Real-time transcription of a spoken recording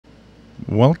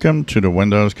Welcome to the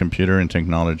Windows Computer and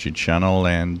Technology channel.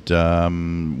 And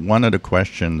one of the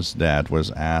questions that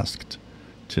was asked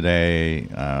today,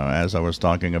 as I was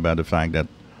talking about the fact that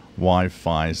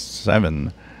Wi-Fi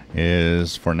 7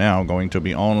 is for now going to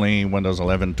be only Windows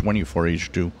 11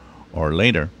 24H2 or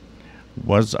later,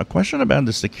 was a question about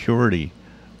the security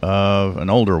of an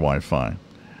older Wi-Fi.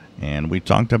 And we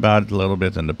talked about it a little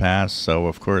bit in the past. So,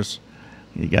 of course,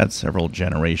 you got several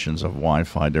generations of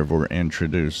Wi-Fi that were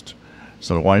introduced.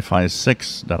 So the Wi-Fi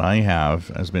 6 that I have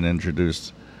has been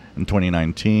introduced in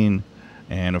 2019.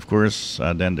 And of course,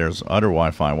 then there's other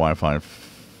Wi-Fi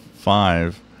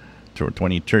 5 to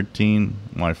 2013,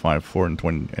 Wi-Fi 4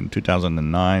 in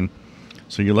 2009.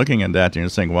 So you're looking at that and you're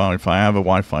saying, well, if I have a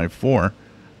Wi-Fi 4,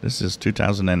 this is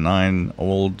 2009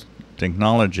 old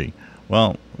technology.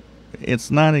 Well, it's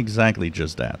not exactly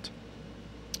just that.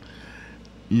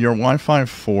 Your Wi-Fi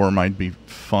 4 might be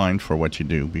fine for what you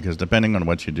do, because depending on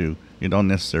what you do, you don't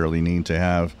necessarily need to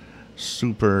have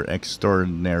super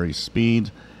extraordinary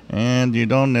speed, and you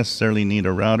don't necessarily need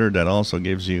a router that also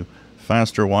gives you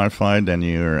faster Wi-Fi than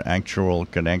your actual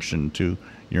connection to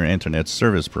your internet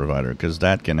service provider, because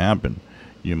that can happen.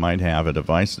 You might have a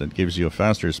device that gives you a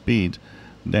faster speed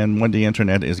than what the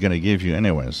internet is going to give you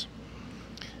anyways.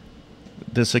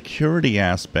 The security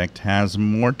aspect has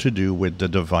more to do with the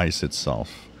device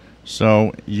itself.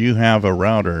 So you have a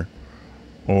router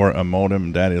or a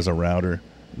modem that is a router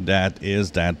that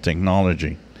is that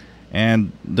technology.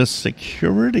 And the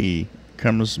security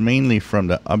comes mainly from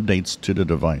the updates to the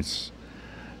device.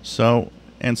 So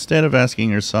instead of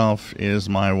asking yourself, is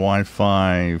my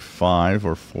Wi-Fi 5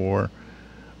 or 4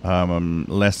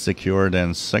 less secure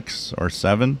than 6 or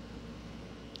 7?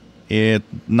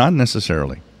 Not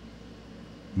necessarily.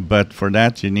 But for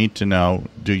that, you need to know,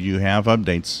 do you have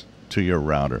updates to your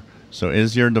router? So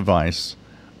is your device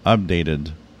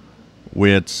updated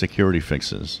with security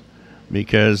fixes?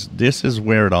 Because this is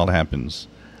where it all happens.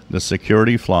 The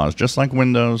security flaws, just like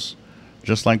Windows,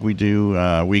 just like we do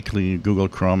weekly Google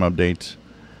Chrome update,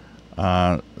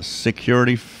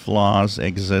 security flaws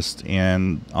exist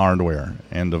in hardware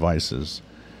and devices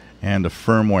and the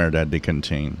firmware that they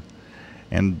contain.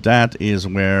 And that is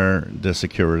where the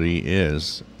security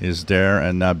is. Is there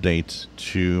an update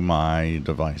to my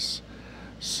device?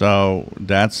 So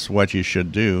that's what you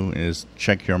should do, is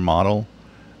check your model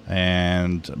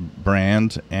and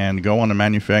brand and go on the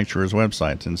manufacturer's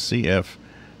website and see if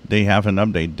they have an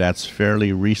update that's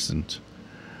fairly recent.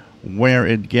 Where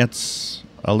it gets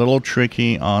a little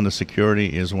tricky on the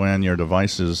security is when your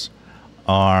devices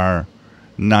are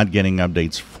not getting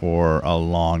updates for a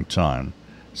long time.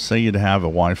 Say you'd have a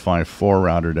Wi-Fi 4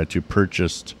 router that you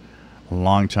purchased a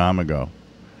long time ago,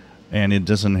 and it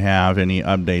doesn't have any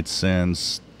updates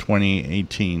since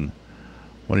 2018.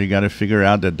 Well, you got to figure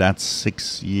out that that's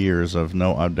 6 years of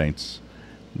no updates.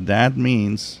 That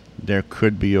means there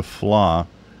could be a flaw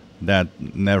that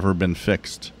never been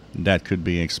fixed that could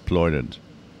be exploited.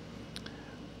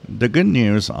 The good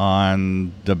news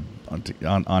on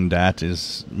that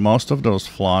is most of those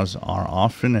flaws are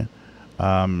often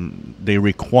they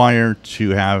require to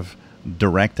have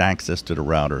direct access to the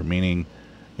router, meaning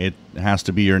it has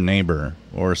to be your neighbor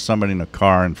or somebody in a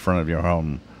car in front of your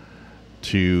home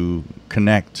to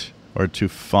connect or to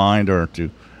find or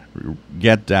to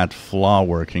get that flaw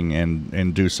working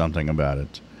and do something about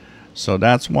it. So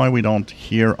that's why we don't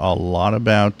hear a lot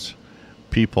about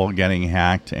people getting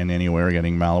hacked and anywhere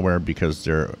getting malware because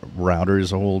their router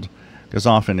is old, because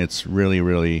often it's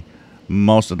really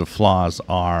most of the flaws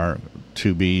are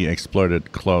to be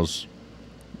exploited close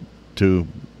to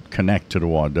connect to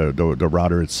the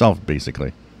router itself,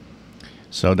 basically.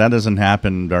 So that doesn't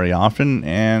happen very often,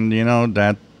 and you know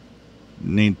that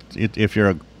if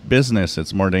you're a business,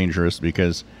 it's more dangerous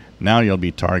because now you'll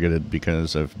be targeted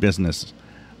because of business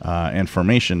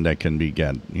information that can be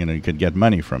you could get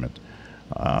money from it.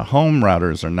 Home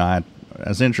routers are not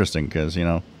as interesting because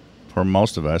for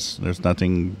most of us, there's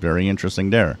nothing very interesting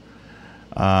there.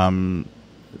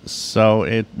 So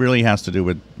it really has to do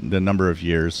with the number of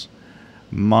years.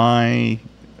 My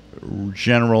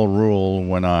general rule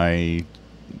when I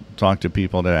talk to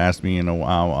people that ask me, at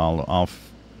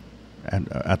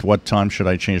what time should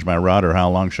I change my router? How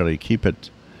long should I keep it?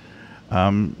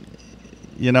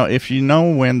 If you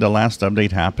know when the last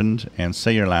update happened, and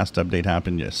say your last update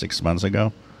happened 6 months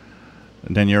ago,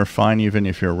 then you're fine even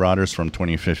if your router's from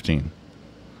 2015.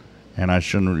 And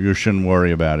you shouldn't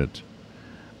worry about it.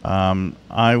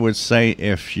 I would say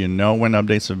if you know when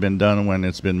updates have been done, when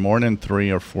it's been more than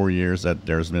 3 or 4 years that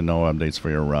there's been no updates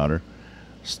for your router,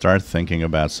 start thinking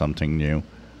about something new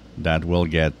that will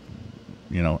get,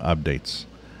 updates.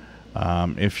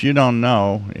 If you don't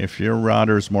know, if your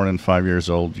router is more than 5 years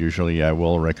old, usually I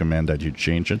will recommend that you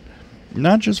change it.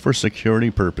 Not just for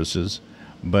security purposes,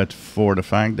 but for the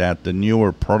fact that the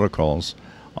newer protocols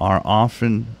are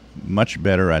often much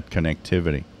better at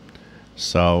connectivity.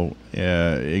 So,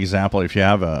 example, if you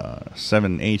have a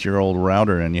 7, 8-year-old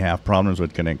router and you have problems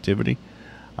with connectivity,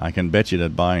 I can bet you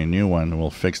that buying a new one will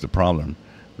fix the problem,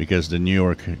 because the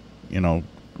newer,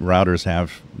 routers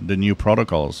have the new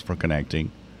protocols for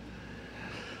connecting.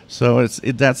 So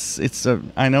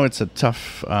I know it's a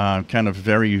tough, kind of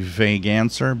very vague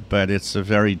answer, but it's a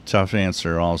very tough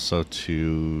answer also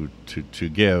to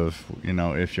give.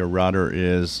 If your router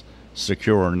is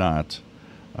secure or not.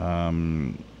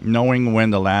 Knowing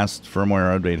when the last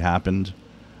firmware update happened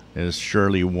is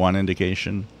surely one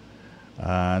indication.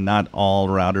 Not all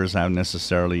routers have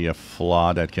necessarily a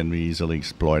flaw that can be easily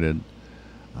exploited.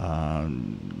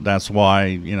 That's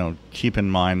why, keep in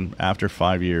mind, after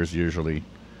 5 years, usually,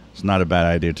 it's not a bad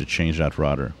idea to change that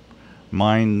router.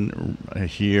 Mine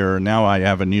here, now I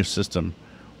have a new system,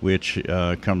 which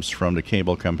comes from the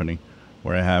cable company,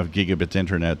 where I have gigabit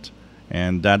internet,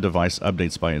 and that device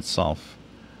updates by itself.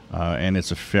 And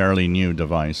it's a fairly new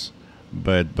device.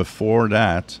 But before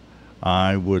that,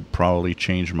 I would probably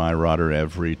change my router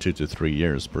every 2 to 3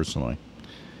 years, personally.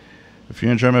 If you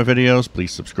enjoy my videos,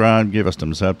 please subscribe, give us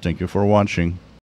thumbs up. Thank you for watching.